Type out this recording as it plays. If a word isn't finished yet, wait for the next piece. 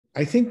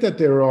I think that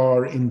there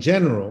are, in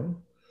general,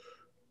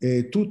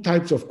 two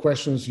types of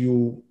questions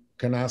you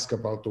can ask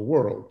about the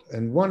world.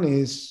 And one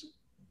is,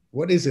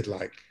 what is it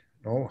like?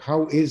 You know,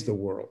 how is the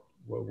world?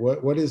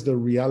 What is the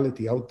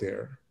reality out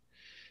there?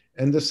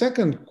 And the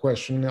second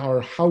question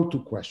are how-to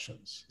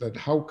questions, that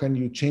how can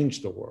you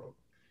change the world?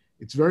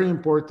 It's very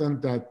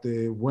important that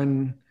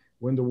when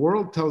the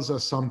world tells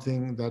us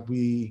something that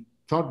we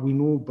thought we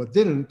knew but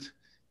didn't,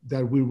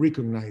 that we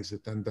recognize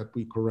it and that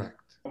we correct.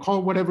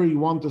 Call whatever you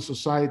want the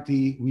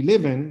society we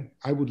live in.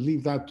 I would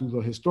leave that to the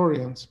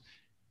historians.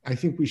 I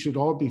think we should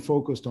all be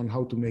focused on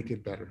how to make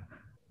it better.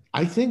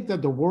 I think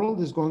that the world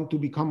is going to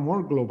become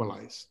more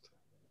globalized.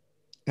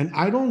 And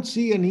I don't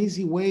see an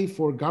easy way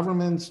for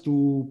governments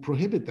to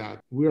prohibit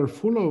that. We are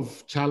full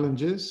of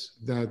challenges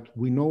that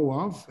we know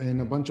of and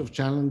a bunch of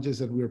challenges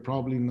that we're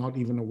probably not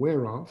even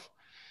aware of.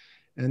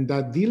 And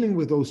that dealing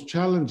with those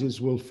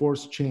challenges will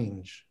force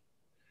change.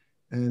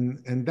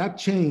 And that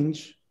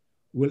change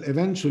will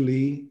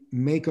eventually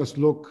make us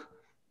look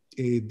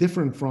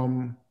different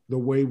from the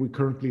way we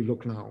currently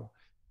look now.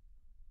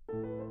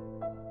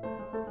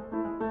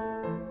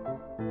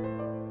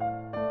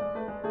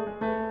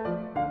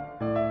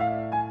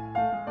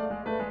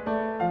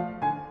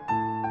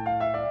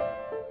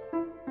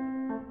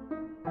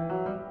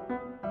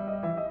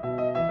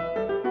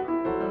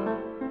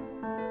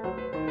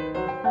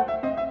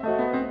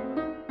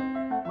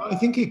 I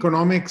think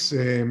economics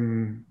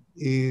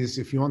is,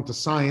 if you want, a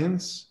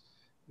science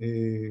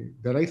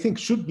that I think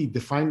should be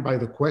defined by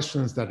the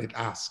questions that it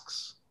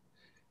asks.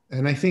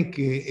 And I think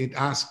it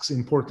asks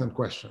important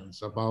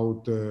questions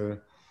about,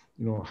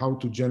 how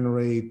to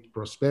generate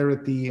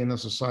prosperity in a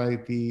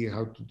society,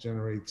 how to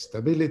generate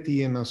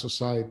stability in a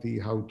society,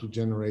 how to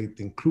generate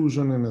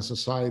inclusion in a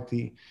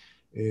society,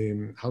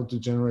 how to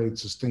generate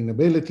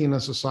sustainability in a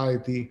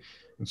society,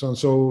 and so on.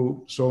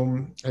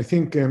 So I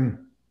think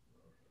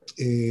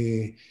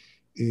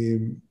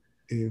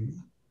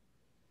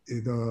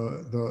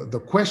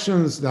the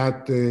questions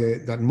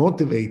that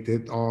motivate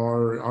it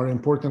are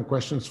important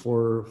questions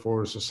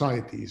for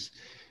societies.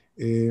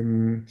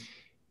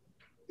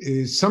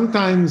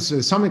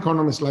 Sometimes some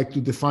economists like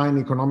to define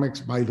economics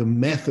by the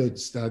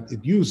methods that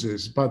it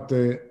uses, but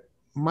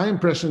my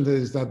impression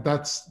is that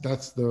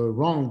that's the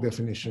wrong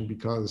definition,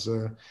 because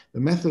the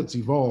methods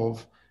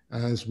evolve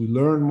as we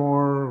learn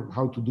more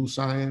how to do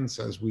science,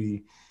 as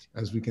we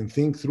can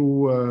think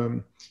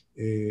through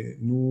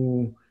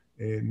new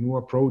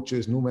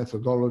approaches, new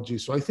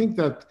methodologies. So I think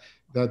that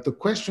the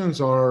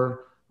questions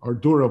are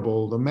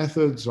durable. The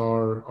methods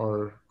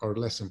are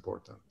less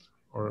important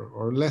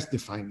or less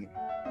defining.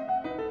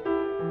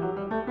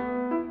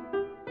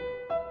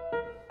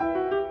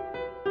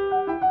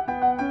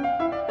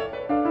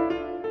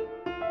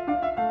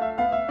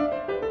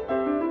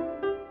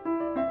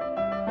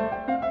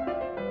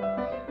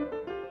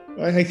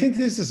 I think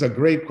this is a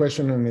great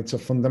question, and it's a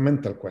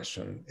fundamental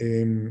question.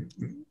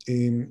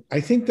 I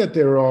think that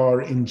there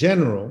are, in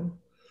general,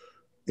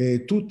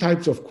 two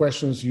types of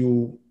questions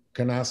you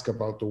can ask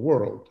about the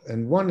world.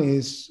 And one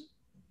is,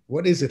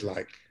 what is it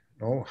like?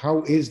 You know,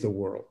 how is the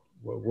world?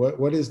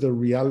 What is the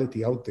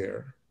reality out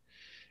there?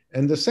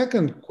 And the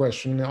second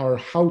question are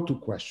how-to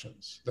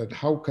questions, that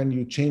how can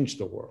you change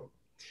the world?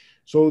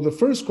 So the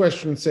first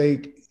question,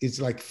 say, is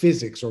like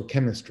physics or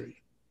chemistry.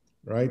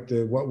 Right?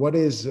 What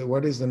is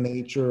the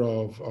nature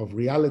of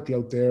reality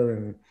out there,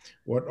 and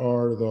what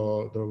are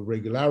the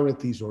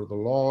regularities or the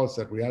laws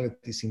that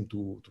reality seem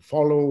to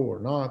follow or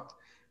not?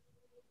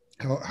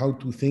 How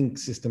to think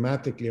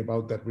systematically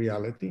about that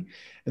reality.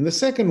 And the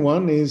second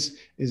one is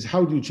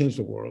how do you change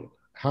the world?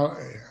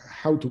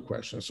 How to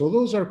question. So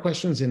those are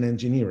questions in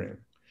engineering,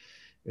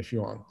 if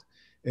you want.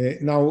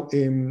 Now,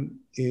 in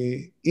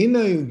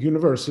a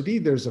university,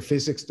 there's a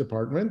physics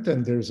department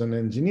and there's an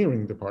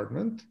engineering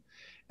department.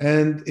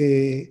 And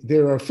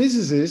there are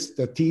physicists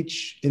that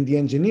teach in the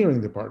engineering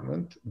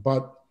department,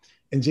 but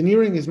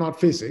engineering is not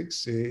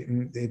physics.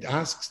 It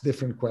asks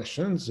different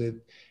questions.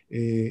 It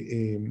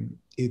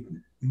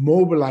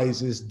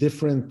mobilizes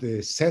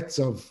different sets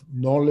of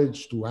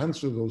knowledge to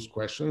answer those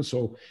questions.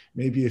 So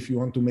maybe if you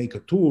want to make a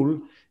tool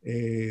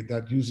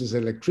that uses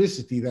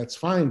electricity, that's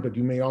fine, but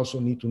you may also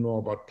need to know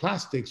about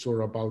plastics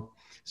or about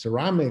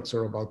ceramics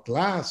or about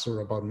glass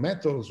or about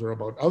metals or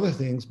about other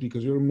things,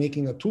 because you're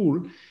making a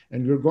tool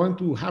and you're going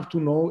to have to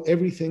know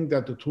everything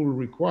that the tool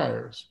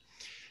requires.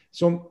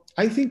 So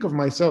I think of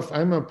myself,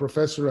 I'm a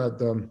professor at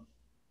the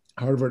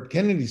Harvard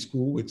Kennedy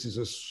School, which is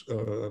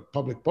a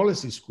public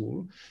policy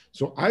school.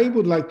 So I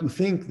would like to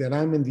think that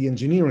I'm in the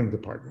engineering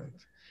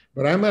department,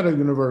 but I'm at a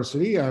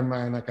university, I'm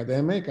an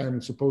academic,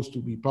 I'm supposed to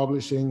be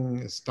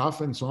publishing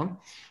stuff and so on.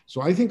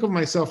 So I think of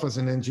myself as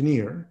an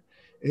engineer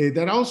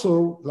that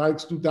also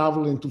likes to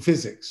dabble into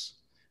physics,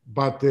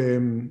 but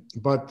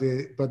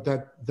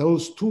that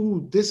those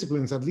two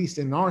disciplines, at least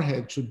in our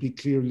head, should be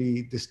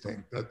clearly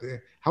distinct. That the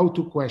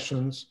how-to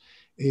questions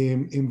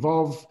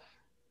involve,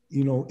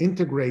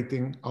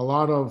 integrating a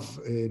lot of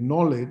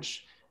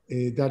knowledge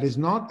that is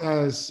not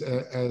as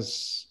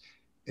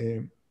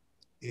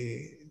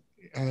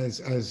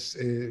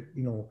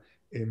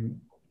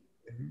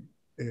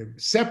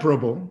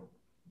separable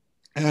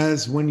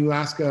as when you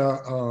ask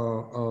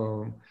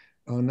an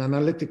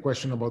analytic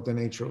question about the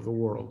nature of the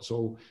world.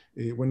 So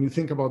when you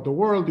think about the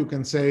world, you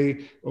can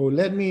say, oh,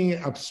 let me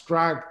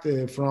abstract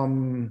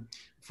from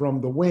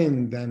the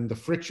wind and the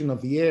friction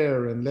of the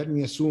air, and let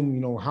me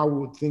assume,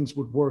 how things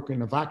would work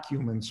in a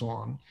vacuum and so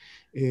on.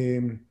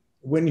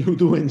 When you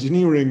do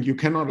engineering, you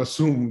cannot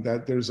assume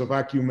that there's a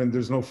vacuum and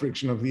there's no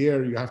friction of the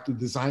air. You have to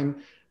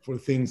design for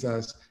things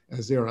as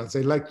they are. As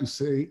I like to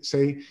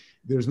say,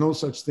 there's no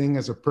such thing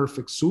as a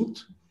perfect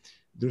suit.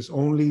 There's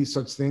only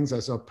such things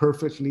as a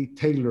perfectly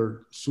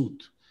tailored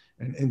suit.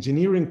 And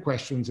engineering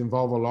questions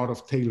involve a lot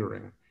of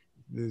tailoring.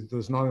 It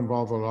does not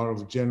involve a lot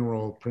of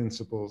general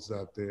principles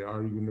that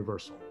are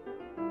universal.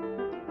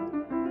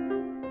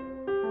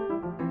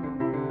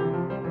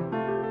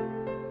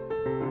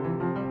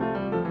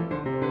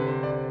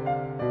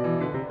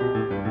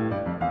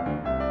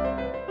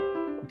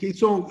 Okay,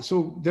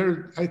 so there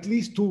are at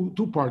least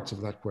two parts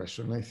of that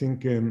question. I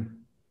think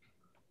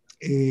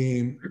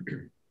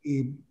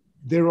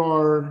there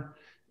are,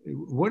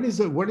 what is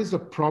the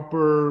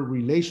proper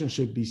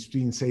relationship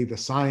between, say, the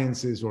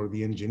sciences or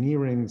the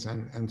engineerings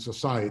and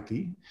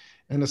society?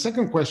 And the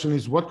second question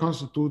is, what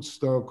constitutes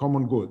the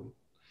common good?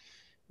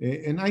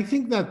 And I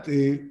think that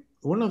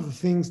one of the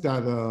things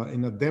that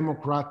in a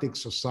democratic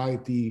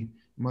society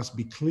must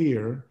be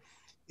clear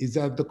is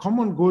that the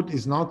common good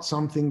is not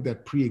something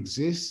that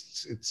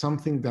pre-exists, it's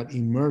something that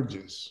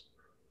emerges.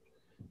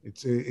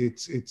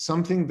 It's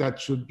something that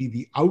should be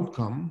the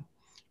outcome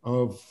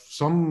of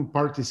some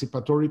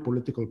participatory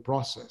political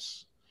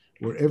process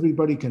where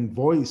everybody can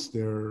voice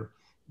their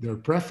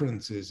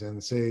preferences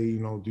and say,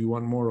 do you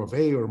want more of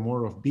A or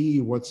more of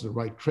B? What's the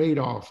right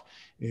trade-off?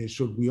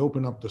 Should we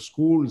open up the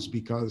schools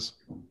because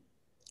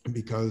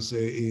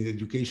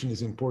education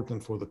is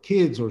important for the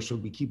kids, or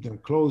should we keep them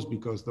closed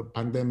because the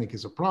pandemic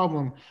is a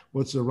problem?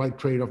 What's the right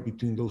trade-off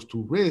between those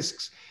two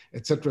risks,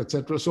 et cetera, et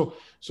cetera? So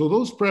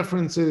those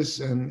preferences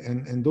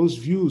and those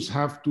views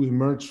have to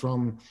emerge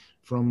from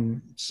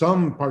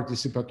some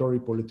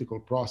participatory political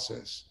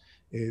process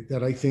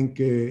that I think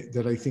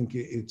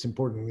it's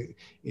important.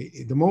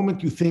 The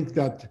moment you think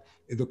that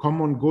the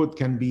common good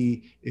can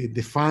be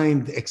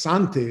defined ex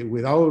ante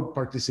without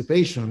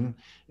participation,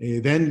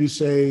 then you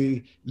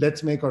say,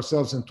 let's make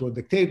ourselves into a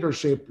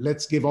dictatorship,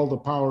 let's give all the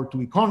power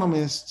to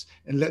economists,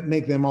 and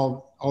make them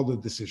all the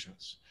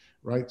decisions,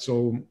 right?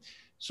 So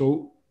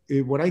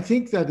what I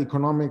think that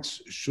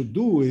economics should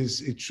do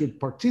is it should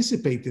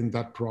participate in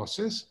that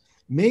process,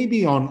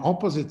 maybe on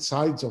opposite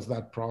sides of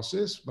that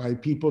process, by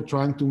people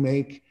trying to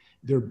make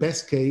their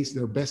best case,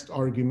 their best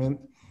argument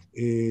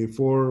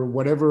for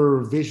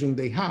whatever vision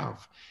they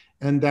have.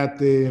 And that,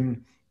 the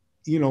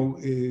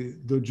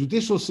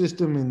judicial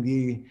system in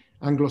the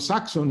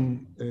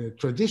Anglo-Saxon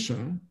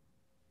tradition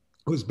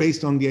was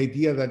based on the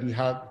idea that you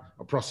have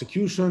a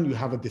prosecution, you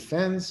have a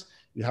defense,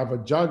 you have a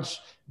judge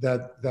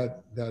that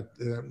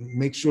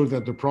makes sure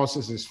that the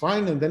process is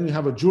fine, and then you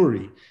have a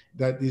jury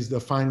that is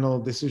the final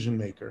decision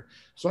maker.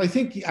 So I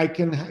think I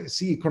can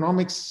see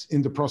economics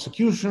in the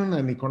prosecution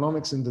and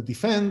economics in the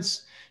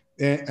defense,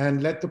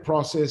 and let the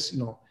process,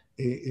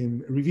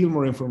 reveal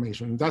more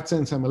information. In that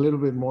sense, I'm a little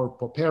bit more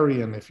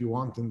Popperian, if you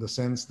want, in the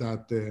sense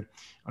that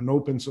an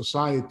open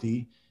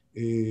society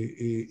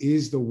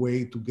is the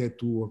way to get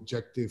to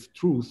objective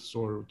truths,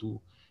 or to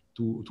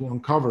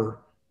uncover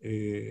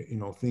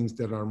things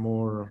that are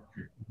more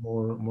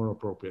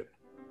appropriate.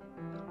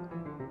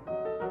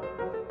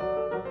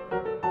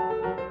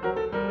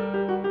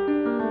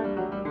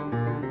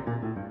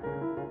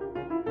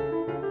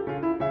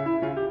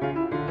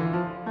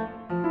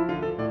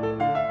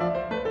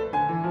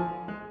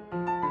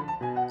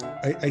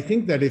 I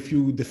think that if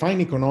you define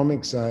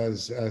economics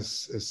as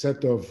a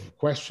set of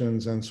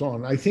questions and so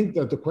on, I think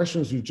that the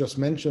questions you just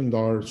mentioned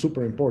are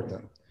super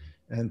important.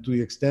 And to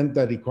the extent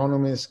that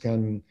economists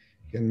can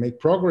make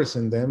progress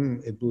in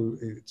them,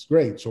 it's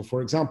great. So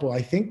for example,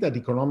 I think that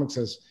economics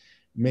has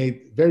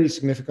made very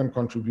significant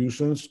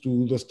contributions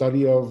to the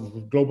study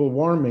of global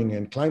warming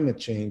and climate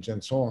change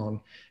and so on,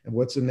 and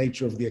what's the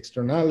nature of the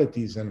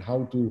externalities and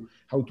how to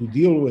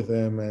deal with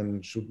them,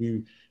 and should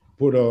we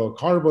put a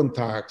carbon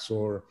tax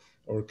or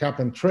cap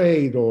and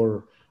trade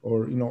or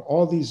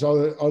all these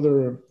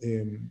other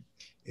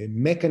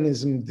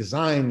mechanism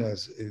design,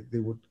 as they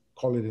would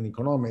call it in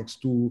economics,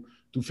 to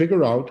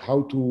figure out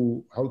how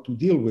to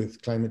deal with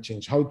climate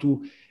change, how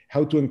to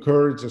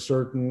encourage a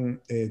certain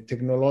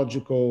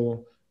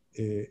technological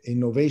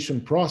innovation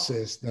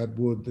process that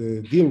would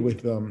deal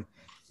with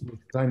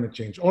climate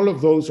change. All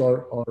of those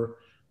are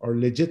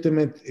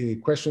legitimate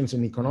questions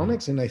in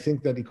economics, and I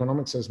think that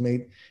economics has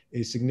made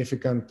a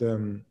significant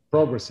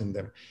progress in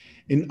them.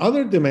 In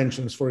other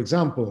dimensions, for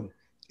example,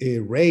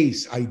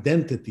 race,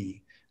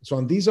 identity, so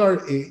on, these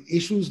are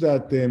issues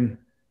that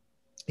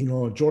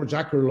George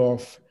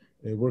Akerlof,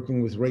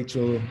 working with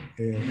Rachel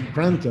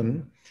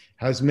Cranton,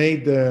 has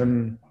made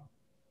really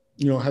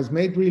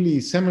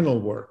seminal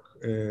work.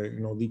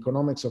 The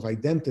economics of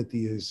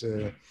identity is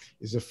a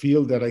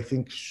field that I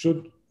think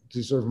should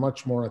deserve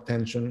much more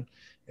attention.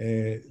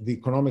 The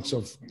economics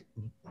of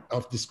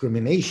of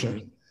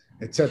discrimination,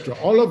 etc.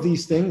 All of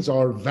these things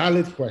are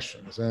valid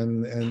questions,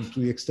 and to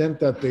the extent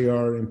that they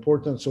are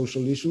important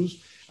social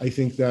issues, I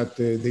think that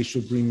they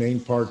should remain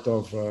part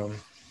of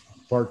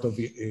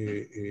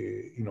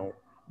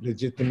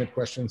legitimate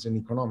questions in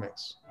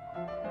economics.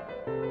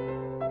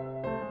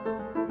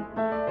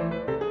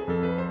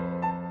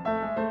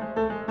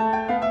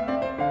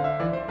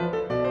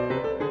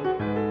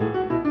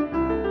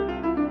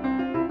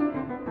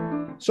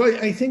 So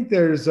I think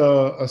there's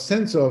a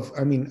sense of,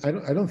 I mean,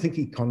 I don't think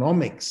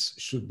economics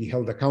should be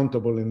held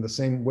accountable in the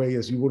same way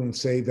as you wouldn't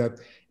say that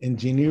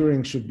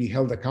engineering should be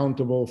held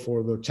accountable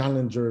for the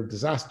Challenger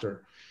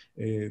disaster.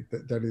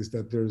 That is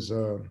that there's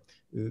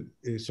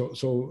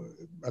so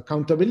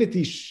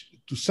accountability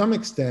to some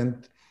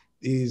extent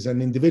is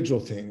an individual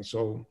thing.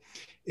 So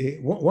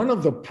one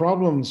of the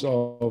problems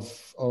of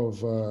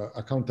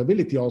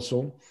accountability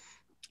also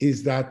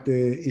is that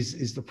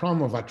is the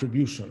problem of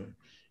attribution.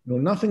 You know,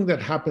 nothing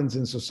that happens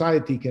in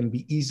society can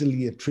be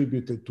easily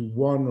attributed to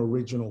one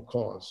original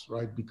cause,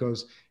 right?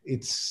 Because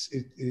it's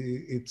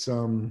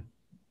the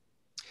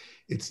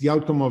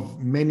outcome of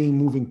many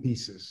moving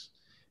pieces,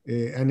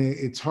 and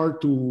it's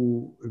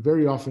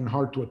very often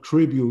hard to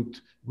attribute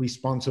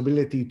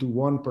responsibility to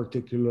one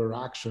particular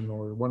action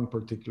or one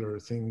particular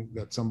thing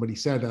that somebody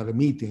said at a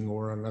meeting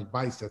or an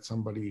advice that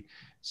somebody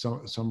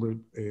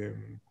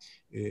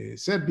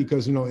said,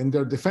 because, you know, in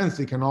their defense,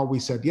 they can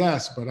always say,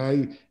 yes, but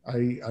I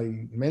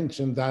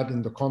mentioned that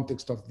in the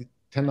context of the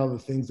 10 other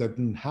things that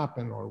didn't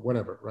happen or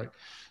whatever, right?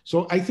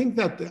 So I think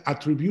that the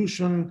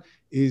attribution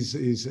is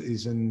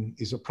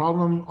a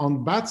problem on the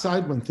bad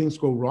side when things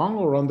go wrong,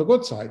 or on the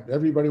good side.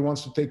 Everybody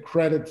wants to take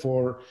credit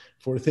for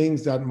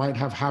things that might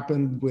have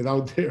happened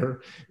without their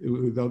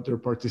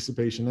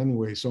participation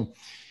anyway. So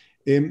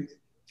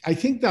I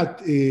think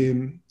that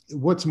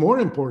what's more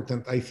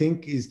important, I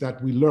think, is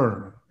that we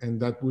learn, and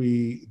that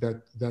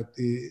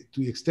to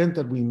the extent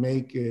that we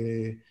make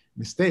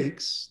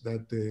mistakes,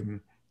 that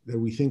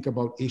we think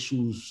about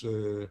issues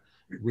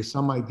with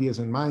some ideas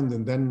in mind,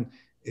 and then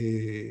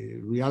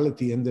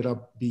reality ended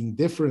up being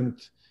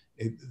different,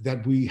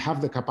 that we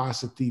have the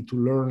capacity to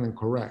learn and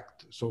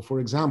correct. So, for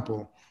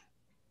example,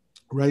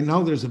 right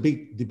now there's a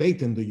big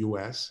debate in the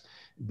US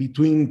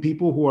between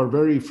people who are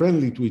very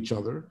friendly to each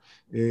other,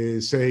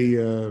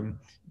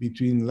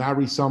 between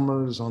Larry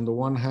Summers on the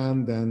one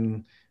hand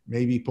and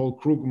maybe Paul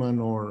Krugman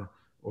or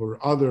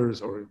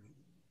others, or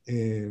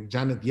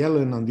Janet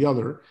Yellen on the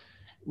other,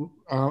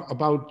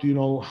 about, you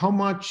know, how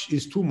much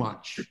is too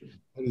much?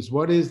 That is,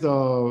 what is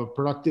the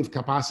productive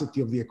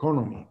capacity of the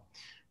economy?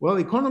 Well,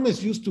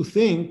 economists used to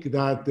think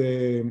that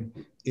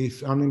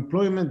if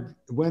unemployment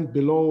went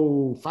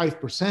below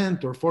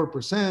 5% or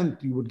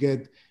 4%, you would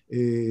get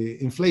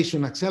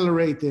inflation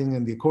accelerating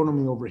and the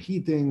economy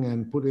overheating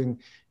and putting,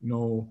 you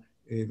know,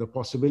 the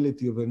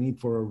possibility of a need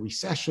for a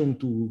recession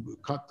to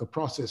cut the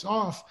process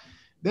off.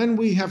 Then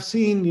we have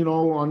seen, you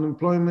know,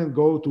 unemployment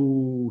go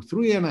to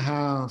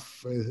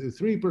 3.5%,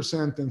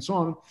 3%, and so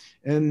on,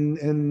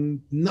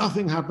 and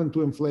nothing happened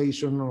to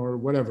inflation or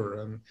whatever.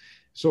 And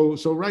so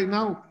right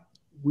now,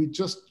 we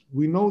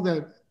know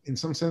that, in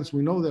some sense,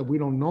 we know that we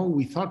don't know.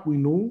 We thought we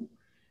knew.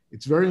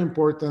 It's very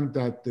important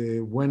that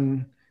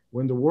when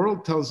the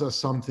world tells us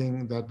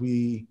something that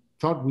we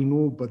thought we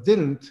knew but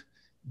didn't,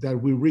 that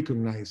we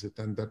recognize it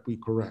and that we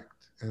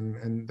correct.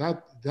 And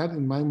that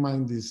in my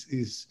mind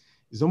is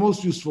the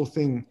most useful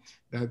thing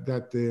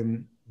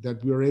that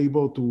we are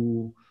able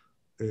to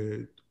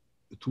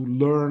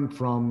learn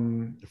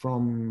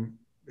from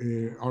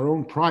our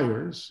own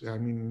priors. I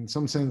mean, in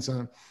some sense,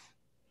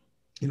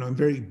 you know, I'm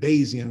very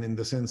Bayesian in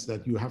the sense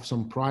that you have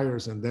some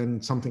priors and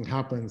then something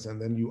happens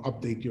and then you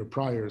update your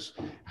priors.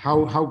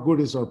 How good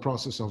is our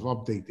process of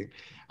updating?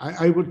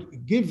 I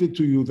would give it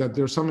to you that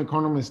there are some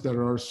economists that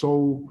are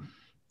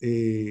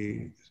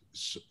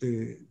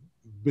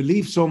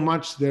believe so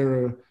much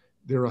their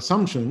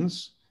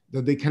assumptions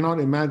that they cannot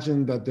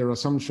imagine that their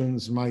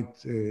assumptions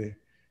might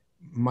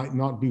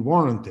not be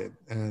warranted,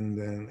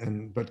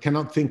 but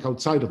cannot think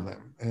outside of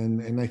them.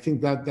 And I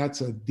think that that's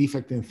a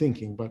defect in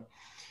thinking. But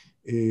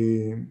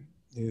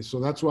so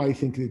that's why I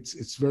think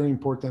it's very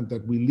important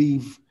that we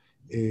leave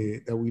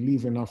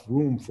enough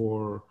room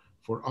for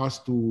us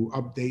to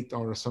update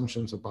our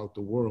assumptions about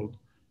the world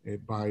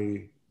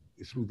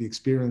through the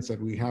experience that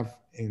we have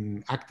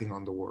in acting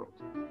on the world.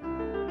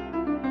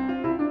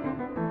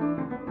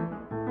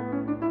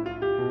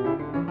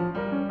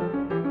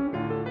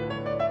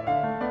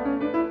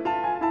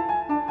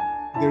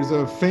 There's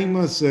a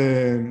famous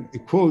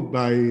quote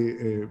by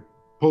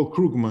Paul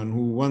Krugman,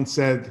 who once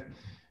said,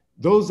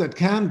 "Those that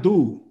can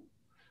do,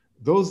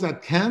 those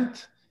that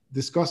can't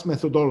discuss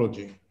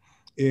methodology."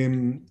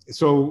 You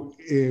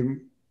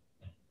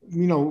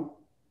know,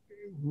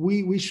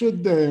 we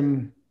should,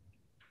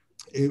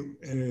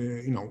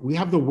 you know, we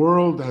have the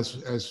world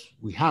as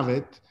we have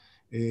it.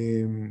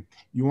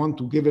 You want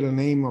to give it a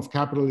name of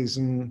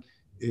capitalism,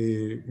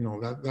 you know,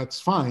 that's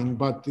fine.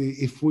 But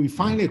if we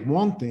find it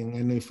wanting,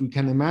 and if we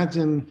can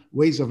imagine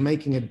ways of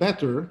making it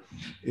better,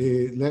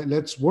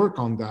 let's work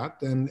on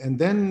that. And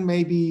then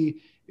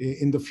maybe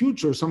in the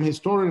future, some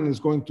historian is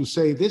going to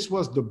say this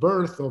was the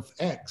birth of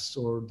X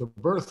or the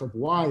birth of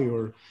Y,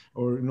 or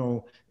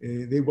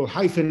they will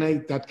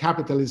hyphenate that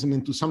capitalism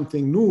into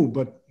something new,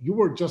 but you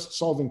were just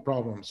solving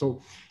problems. So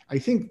I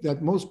think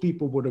that most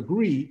people would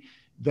agree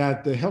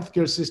that the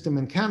healthcare system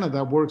in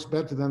Canada works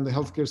better than the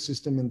healthcare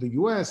system in the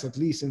US, at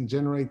least in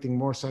generating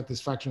more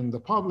satisfaction in the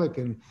public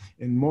and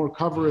more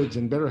coverage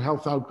and better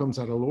health outcomes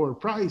at a lower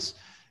price,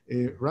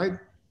 right?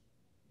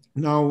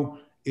 Now,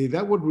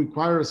 that would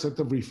require a set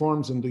of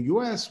reforms in the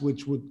US,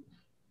 which would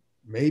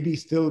maybe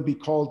still be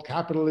called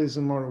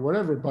capitalism or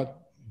whatever,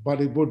 but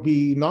it would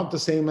be not the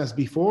same as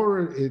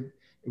before. It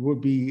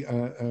would be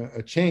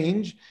a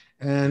change.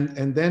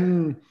 And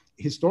then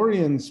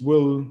historians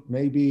will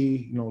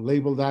maybe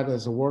label that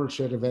as a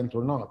watershed event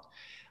or not.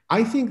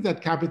 I think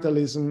that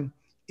capitalism,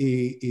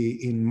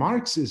 in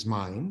Marx's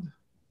mind,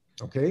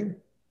 okay,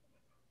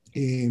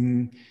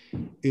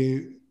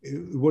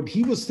 what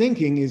he was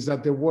thinking is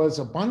that there was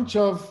a bunch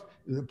of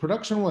the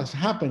production was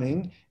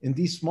happening in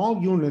these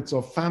small units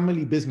of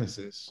family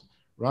businesses,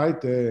 right?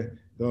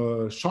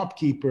 The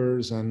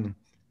shopkeepers and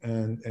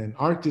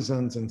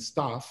artisans and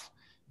stuff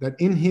that,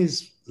 in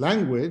his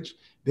language,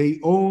 they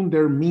own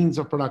their means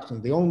of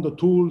production. They own the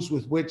tools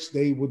with which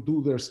they would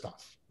do their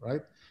stuff,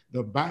 right?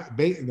 The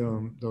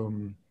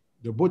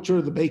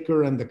butcher, the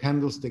baker, and the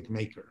candlestick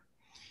maker.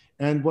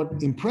 And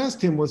what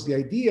impressed him was the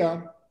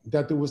idea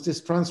that there was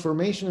this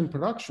transformation in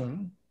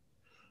production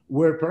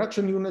where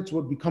production units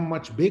would become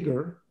much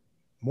bigger,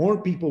 more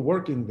people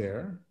working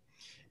there,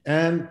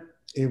 and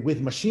with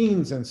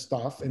machines and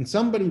stuff, and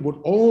somebody would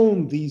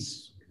own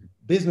these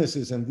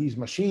businesses and these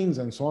machines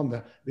and so on.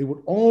 They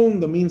would own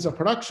the means of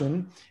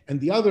production, and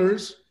the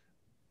others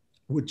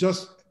would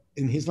just,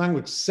 in his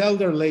language, sell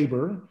their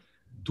labor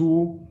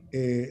to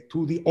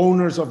the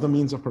owners of the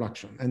means of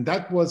production. And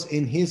that was,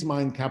 in his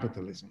mind,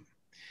 capitalism.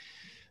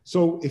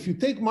 So if you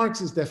take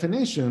Marx's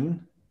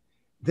definition,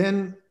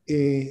 then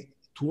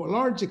to a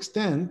large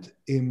extent,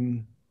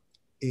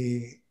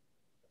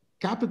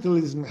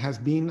 capitalism has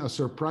been a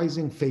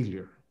surprising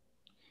failure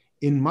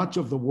in much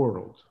of the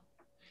world,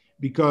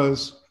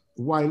 because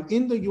while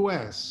in the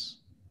US,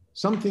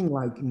 something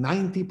like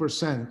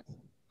 90%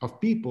 of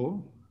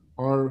people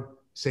are,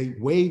 say,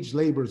 wage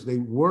laborers. They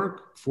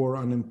work for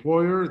an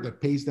employer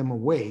that pays them a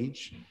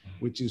wage,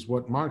 which is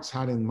what Marx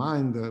had in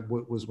mind that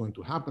what was going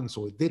to happen.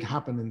 So it did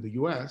happen in the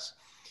US.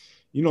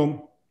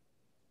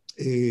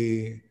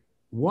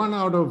 1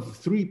 out of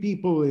 3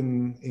 people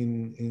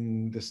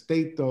in the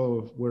state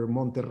of where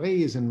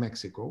Monterrey is in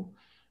Mexico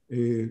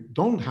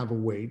don't have a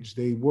wage.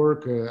 They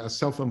work as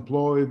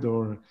self-employed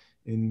or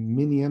in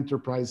mini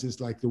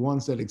enterprises like the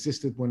ones that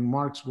existed when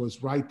Marx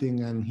was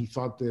writing and he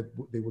thought that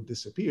they would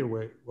disappear.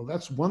 Well,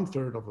 that's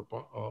 1/3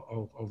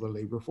 of the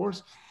labor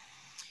force.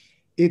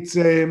 It's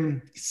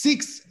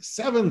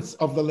 6/7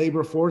 of the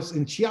labor force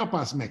in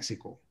Chiapas,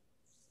 Mexico.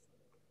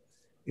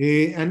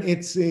 And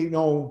it's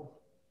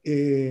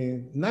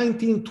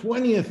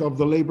 19/20 of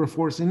the labor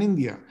force in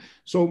India.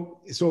 So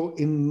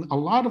in a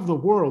lot of the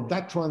world,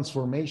 that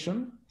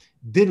transformation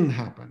didn't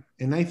happen.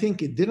 And I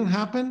think it didn't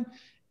happen.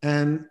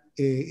 And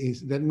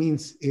that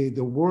means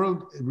the world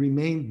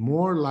remained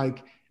more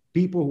like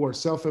people who are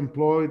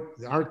self-employed,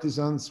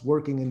 artisans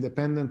working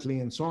independently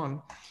and so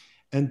on.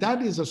 And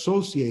that is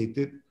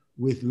associated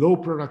with low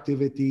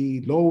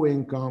productivity, low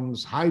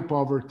incomes, high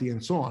poverty,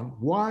 and so on.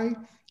 Why?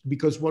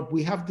 Because what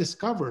we have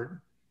discovered,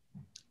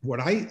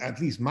 at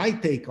least my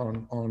take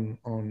on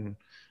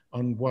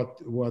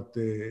what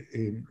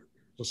the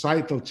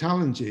societal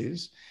challenge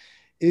is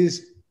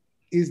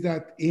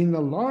that in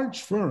a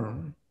large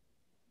firm,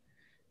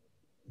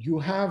 you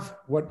have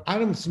what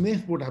Adam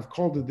Smith would have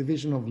called the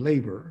division of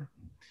labor.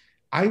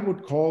 I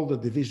would call the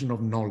division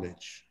of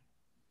knowledge.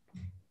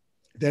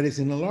 That is,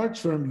 in a large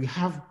firm, you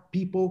have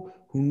people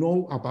who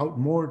know about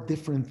more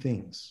different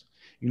things.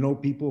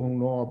 People who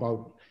know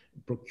about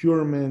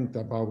procurement,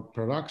 about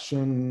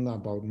production,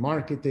 about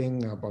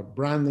marketing, about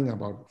branding,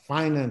 about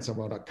finance,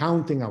 about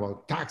accounting,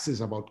 about taxes,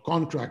 about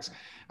contracts,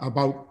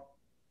 about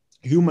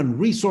human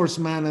resource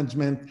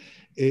management,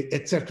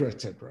 et cetera,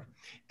 et cetera.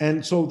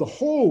 And so the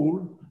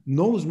whole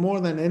knows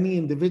more than any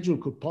individual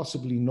could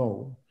possibly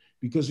know,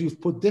 because you've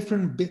put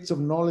different bits of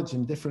knowledge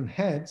in different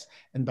heads.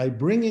 And by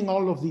bringing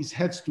all of these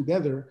heads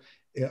together,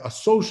 a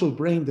social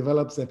brain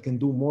develops that can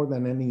do more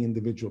than any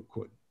individual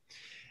could.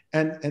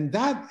 And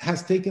that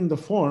has taken the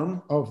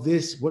form of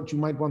this, what you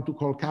might want to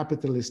call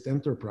capitalist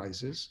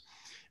enterprises.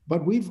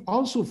 But we've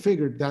also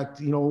figured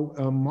that,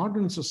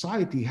 modern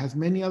society has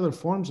many other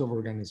forms of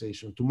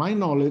organization. To my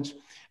knowledge,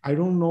 I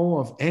don't know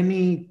of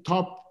any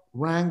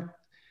top-ranked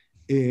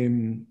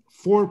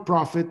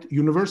for-profit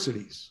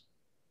universities.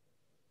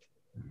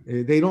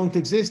 They don't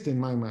exist in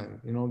my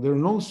mind. There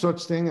are no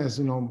such thing as,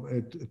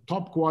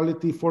 top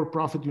quality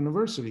for-profit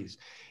universities.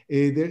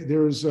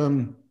 There's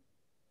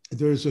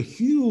a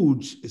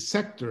huge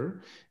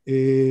sector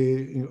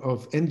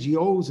of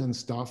NGOs and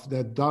stuff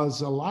that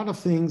does a lot of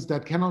things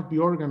that cannot be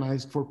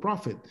organized for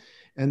profit.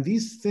 And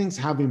these things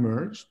have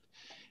emerged.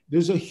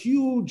 There's a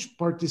huge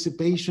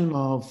participation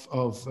of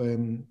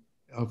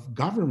of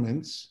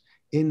governments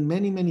in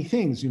many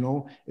things.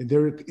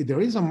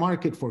 There is a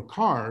market for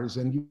cars,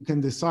 and you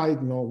can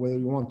decide, whether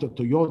you want a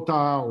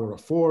Toyota or a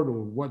Ford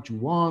or what you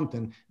want,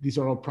 and these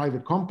are all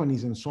private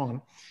companies and so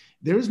on.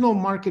 There is no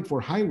market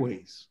for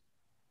highways.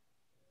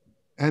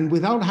 And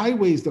without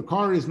highways, the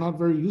car is not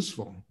very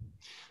useful.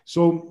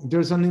 So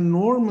there's an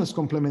enormous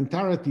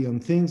complementarity on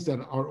things that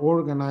are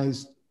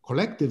organized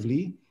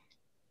collectively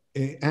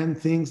and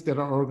things that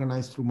are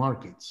organized through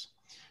markets.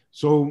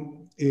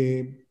 So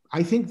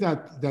I think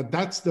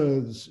that's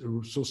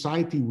the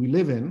society we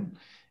live in,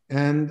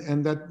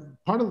 and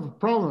that part of the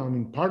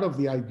problem, part of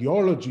the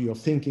ideology of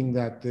thinking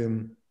that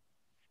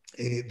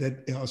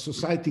that a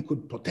society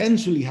could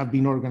potentially have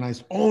been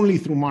organized only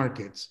through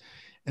markets,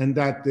 and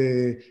that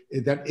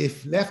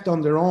if left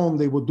on their own,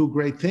 they would do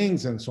great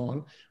things and so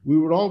on, we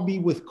would all be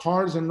with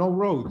cars and no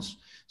roads.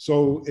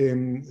 So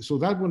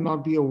that would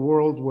not be a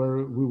world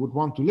where we would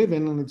want to live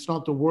in, and it's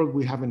not the world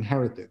we have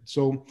inherited.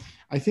 So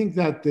I think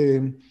that,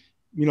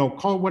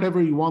 call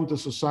whatever you want the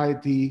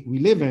society we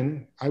live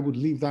in. I would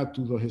leave that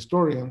to the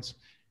historians.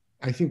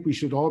 I think we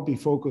should all be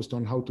focused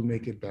on how to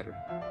make it better.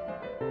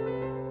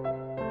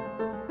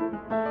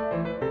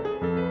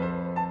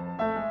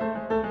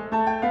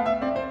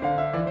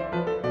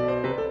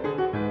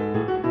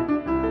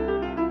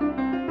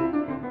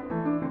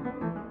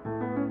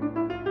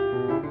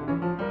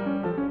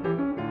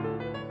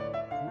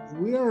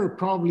 We are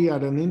probably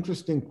at an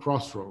interesting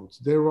crossroads.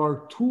 There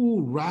are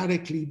two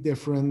radically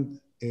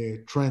different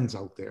trends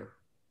out there.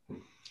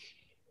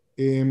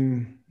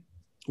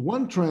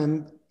 One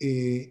trend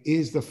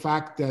is the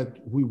fact that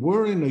we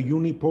were in a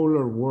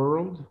unipolar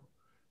world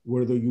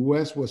where the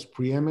US was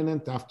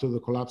preeminent after the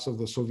collapse of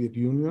the Soviet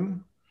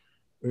Union.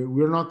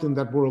 We're not in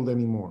that world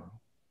anymore.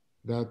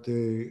 That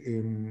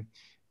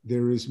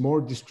there is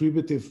more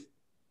distributive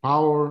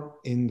power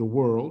in the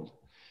world.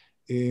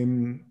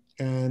 And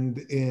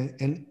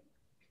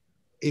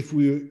if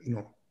we,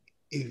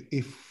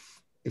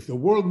 if the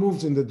world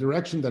moves in the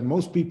direction that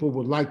most people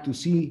would like to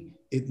see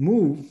it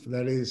move,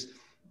 that is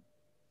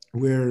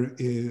where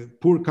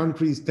poor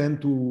countries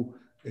tend to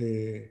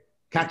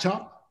catch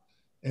up,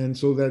 and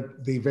so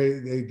that they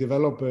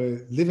develop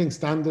living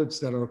standards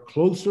that are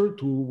closer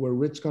to where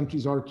rich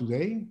countries are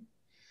today.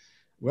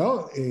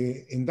 Well,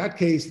 in that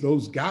case,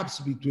 those gaps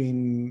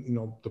between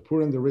the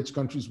poor and the rich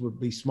countries would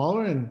be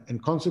smaller,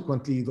 and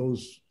consequently,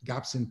 those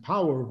gaps in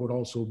power would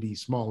also be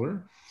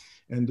smaller.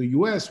 And the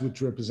US,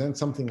 which represents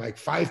something like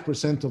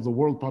 5% of the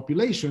world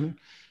population,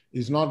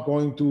 is not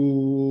going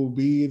to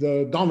be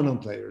the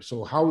dominant player.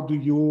 So how do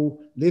you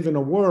live in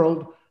a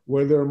world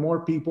where there are more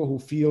people who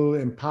feel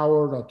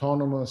empowered,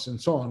 autonomous, and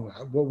so on?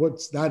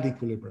 What's that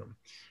equilibrium,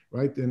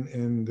 right?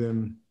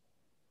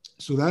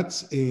 So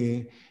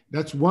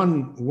that's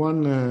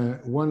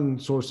one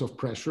source of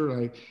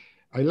pressure.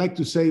 I like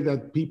to say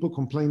that people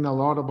complain a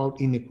lot about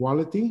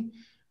inequality,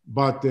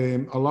 but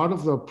a lot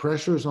of the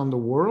pressures on the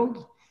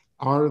world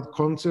are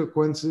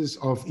consequences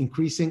of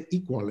increasing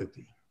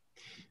equality.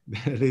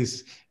 That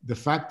is, the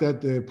fact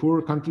that the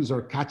poorer countries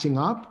are catching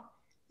up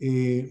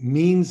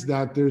means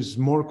that there's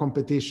more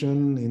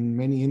competition in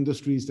many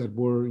industries that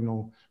were,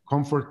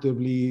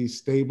 comfortably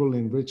stable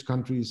in rich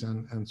countries,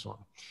 and so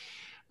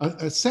on.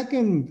 A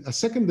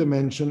second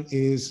dimension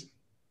is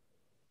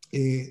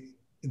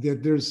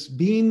that there's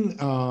been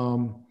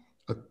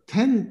a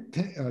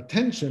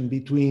tension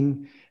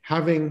between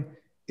having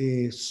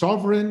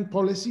sovereign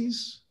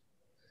policies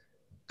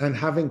and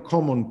having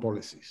common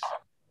policies.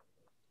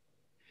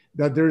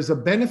 That there's a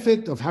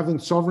benefit of having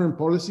sovereign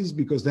policies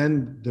because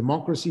then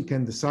democracy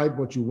can decide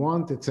what you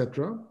want,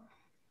 etc.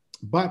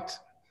 But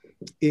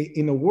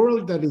in a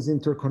world that is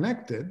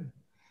interconnected,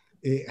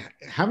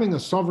 having a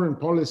sovereign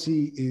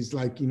policy is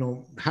like,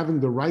 having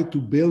the right to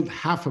build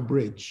half a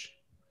bridge.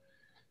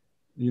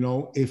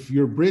 If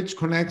your bridge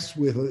connects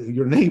with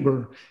your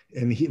neighbor,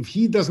 and if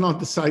he does not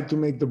decide to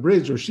make the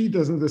bridge, or she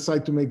doesn't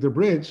decide to make the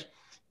bridge,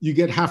 you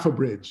get half a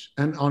bridge.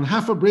 And on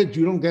half a bridge,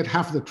 you don't get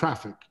half the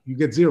traffic, you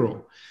get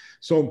zero.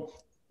 So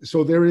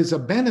there is a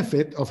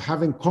benefit of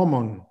having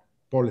common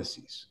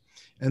policies.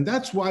 And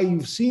that's why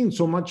you've seen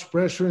so much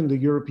pressure in the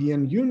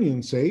European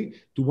Union, say,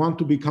 to want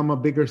to become a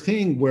bigger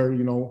thing where,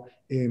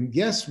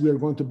 yes, we are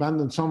going to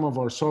abandon some of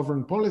our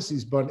sovereign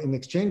policies, but in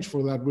exchange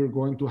for that, we're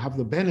going to have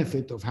the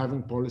benefit of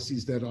having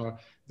policies that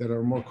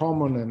are more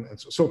common. And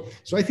so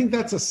I think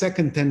that's a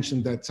second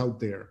tension that's out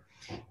there.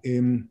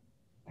 And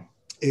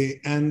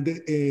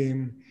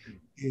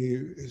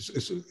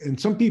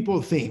some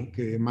people think,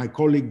 my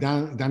colleague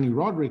Danny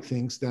Roderick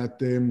thinks that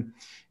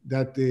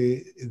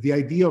the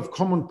idea of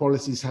common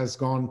policies has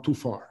gone too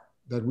far,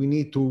 that we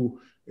need to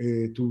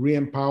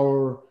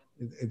re-empower,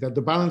 that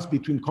the balance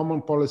between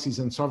common policies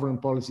and sovereign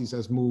policies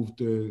has moved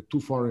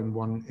too far in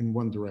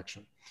one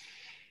direction.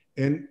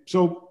 And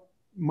so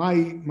my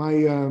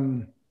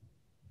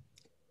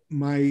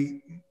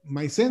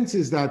sense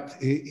is that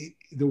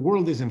the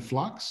world is in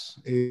flux.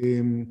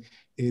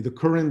 The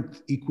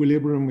current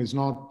equilibrium is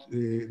not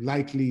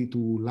likely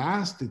to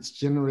last. It's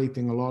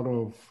generating a lot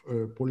of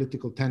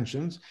political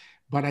tensions.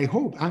 But I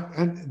hope,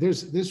 and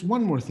there's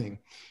one more thing.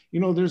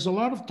 there's a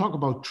lot of talk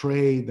about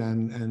trade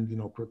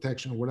and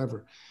protection or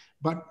whatever.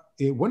 But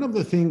one of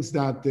the things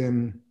that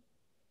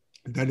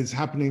is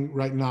happening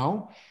right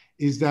now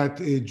is that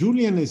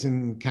Julian is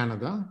in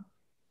Canada.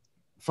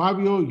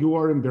 Fabio, you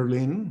are in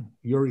Berlin,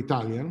 you're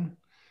Italian.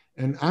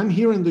 And I'm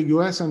here in the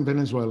US, I'm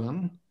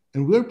Venezuelan.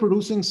 And we're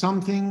producing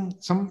something,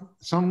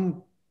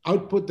 some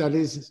output that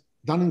is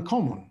done in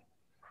common,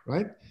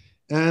 right?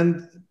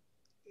 And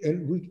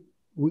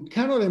we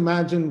cannot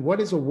imagine what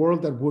is a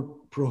world that would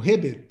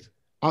prohibit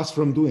us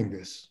from doing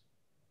this,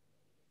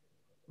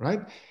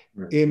 right?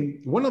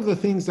 One of the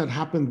things that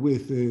happened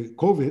with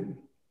COVID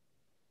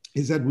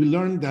is that we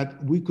learned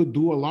that we could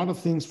do a lot of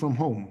things from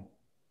home.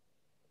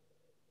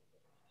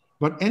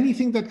 But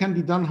anything that can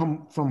be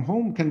done from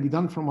home can be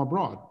done from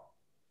abroad.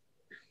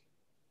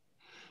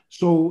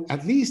 So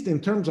at least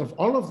in terms of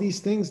all of these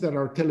things that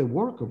are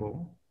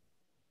teleworkable,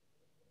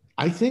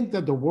 I think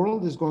that the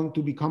world is going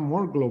to become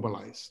more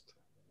globalized.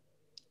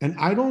 And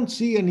I don't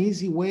see an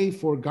easy way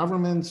for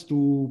governments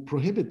to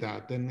prohibit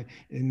that. And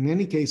in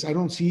any case, I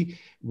don't see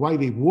why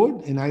they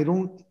would. And I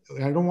don't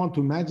want to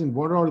imagine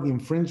what are the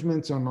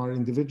infringements on our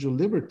individual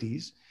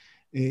liberties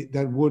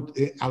that would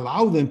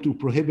allow them to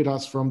prohibit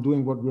us from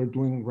doing what we're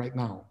doing right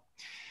now.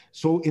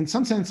 So in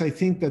some sense, I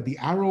think that the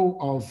arrow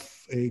of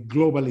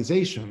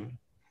globalization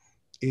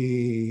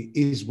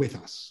is with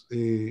us,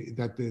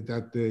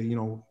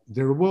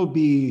 there will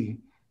be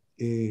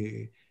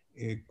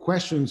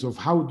questions of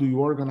how do you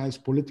organize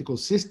political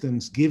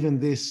systems given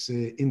this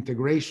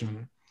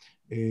integration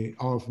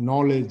of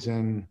knowledge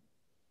and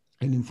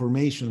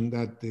information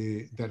that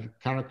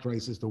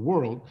characterizes the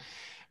world.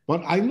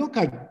 But I look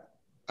at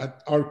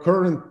our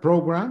current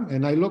program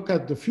and I look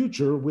at the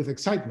future with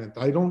excitement.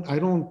 I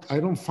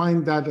don't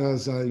find that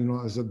as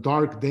a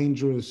dark,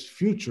 dangerous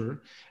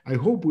future. I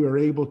hope we are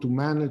able to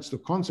manage the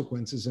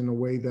consequences in a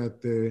way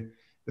that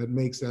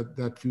makes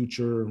that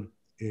future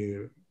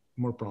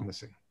more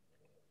promising.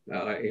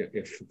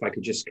 If I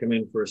could just come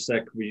in for a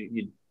sec,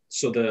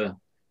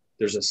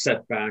 there's a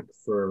setback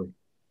for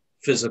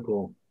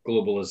physical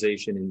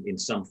globalization in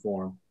some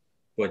form,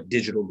 but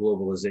digital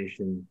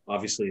globalization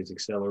obviously is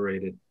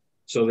accelerated.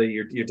 So that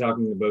you're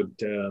talking about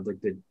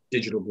like the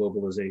digital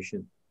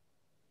globalization,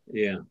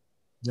 yeah,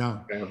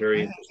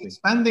 very interesting.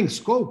 Expanding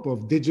scope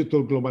of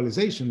digital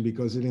globalization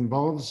because it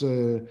involves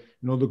the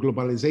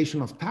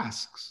globalization of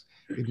tasks.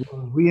 It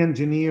will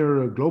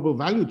re-engineer global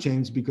value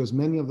chains because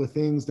many of the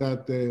things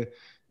that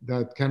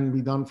can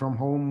be done from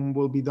home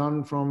will be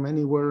done from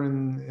anywhere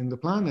in the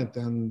planet,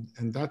 and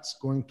that's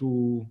going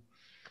to,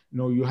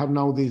 you have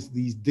now these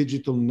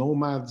digital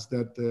nomads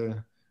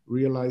that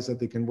realize that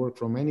they can work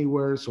from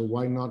anywhere, so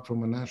why not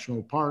from a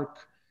national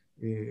park,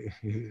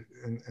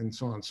 and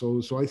so on.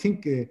 So I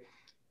think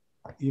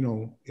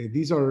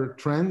these are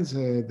trends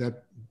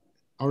that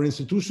our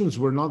institutions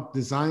were not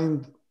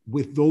designed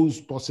with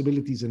those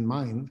possibilities in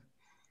mind,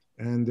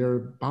 and they're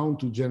bound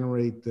to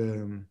generate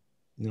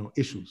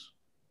issues.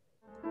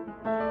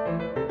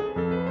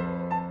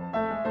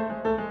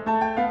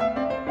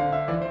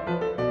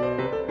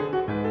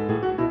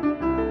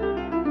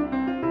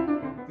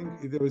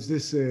 There was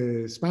this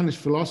Spanish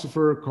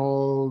philosopher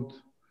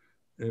called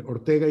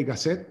Ortega y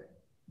Gasset,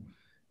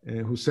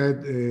 who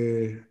said,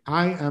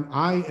 I am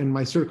I and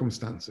my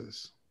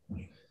circumstances.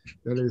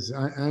 That is,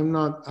 I'm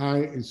not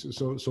I.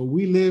 So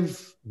we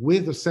live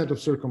with a set of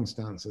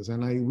circumstances,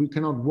 and we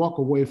cannot walk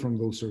away from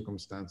those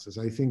circumstances.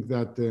 I think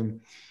that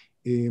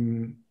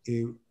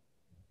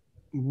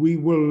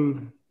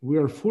we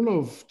are full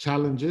of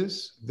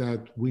challenges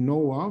that we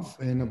know of,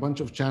 and a bunch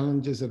of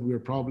challenges that we're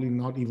probably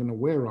not even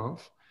aware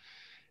of.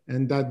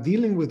 And that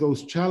dealing with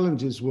those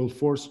challenges will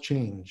force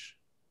change.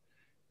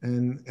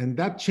 And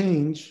that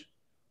change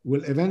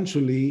will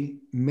eventually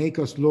make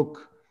us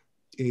look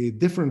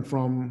different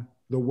from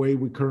the way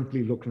we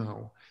currently look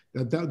now.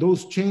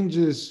 Those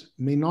changes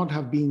may not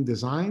have been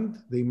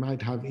designed, they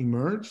might have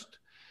emerged,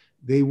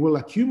 they will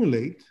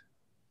accumulate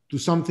to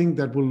something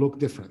that will look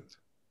different.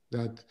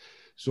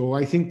 So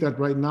I think that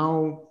right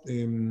now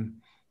we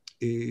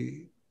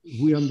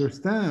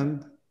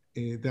understand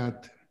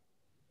that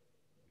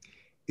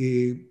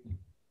in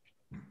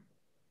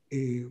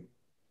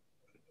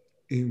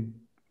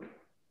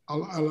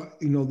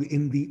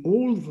the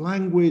old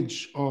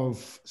language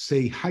of,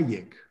 say,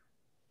 Hayek,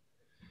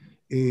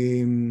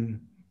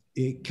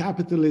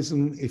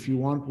 capitalism, if you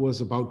want,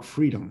 was about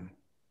freedom,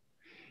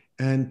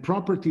 and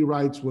property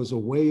rights was a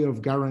way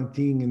of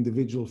guaranteeing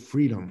individual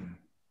freedom,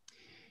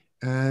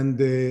 and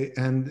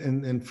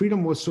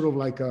freedom was sort of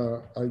like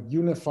a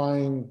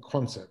unifying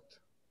concept.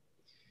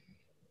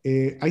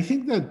 I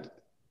think that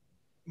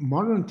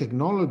modern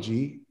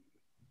technology,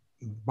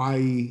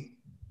 by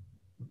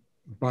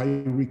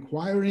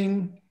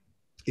requiring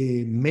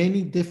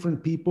many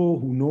different people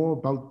who know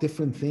about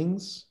different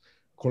things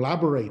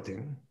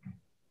collaborating,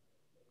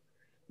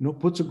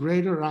 puts a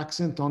greater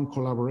accent on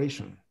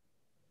collaboration.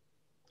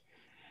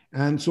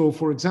 And so,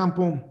 for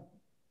example,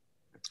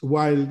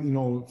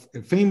 while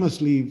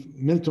famously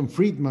Milton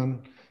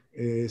Friedman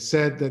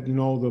said that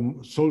the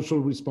social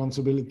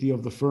responsibility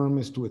of the firm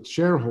is to its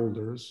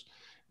shareholders,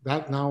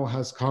 that now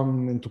has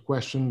come into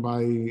question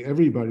by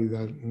everybody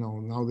that,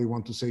 now they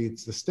want to say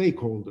it's the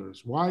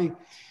stakeholders. Why?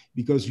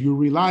 Because you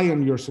rely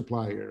on your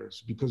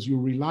suppliers, because you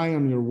rely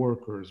on your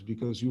workers,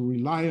 because you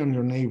rely on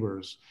your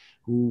neighbors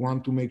who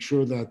want to make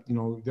sure that,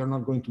 they're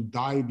not going to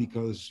die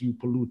because you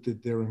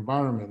polluted their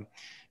environment.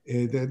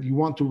 That you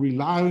want to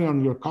rely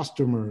on your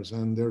customers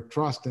and their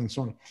trust and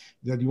so on.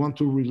 That you want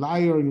to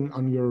rely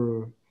on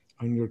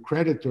your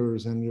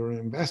creditors and your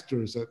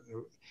investors.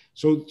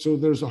 So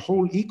there's a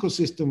whole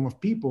ecosystem of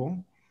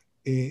people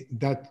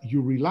that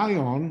you rely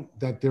on,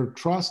 that their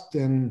trust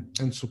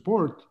and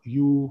support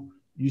you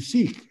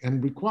seek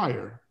and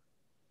require.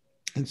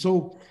 And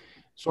so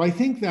I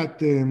think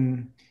that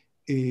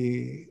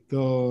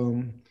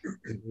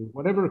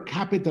whatever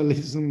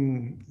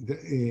capitalism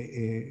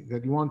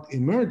that you want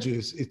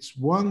emerges, it's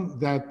one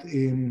that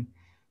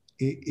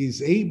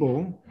is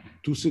able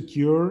to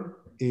secure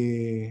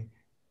a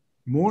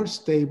more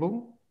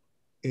stable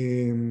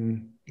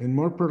and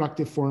more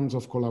productive forms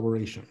of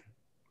collaboration.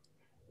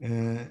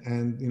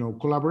 And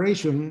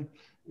collaboration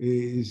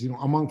is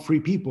among free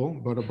people,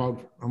 but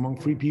among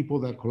free people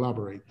that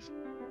collaborate.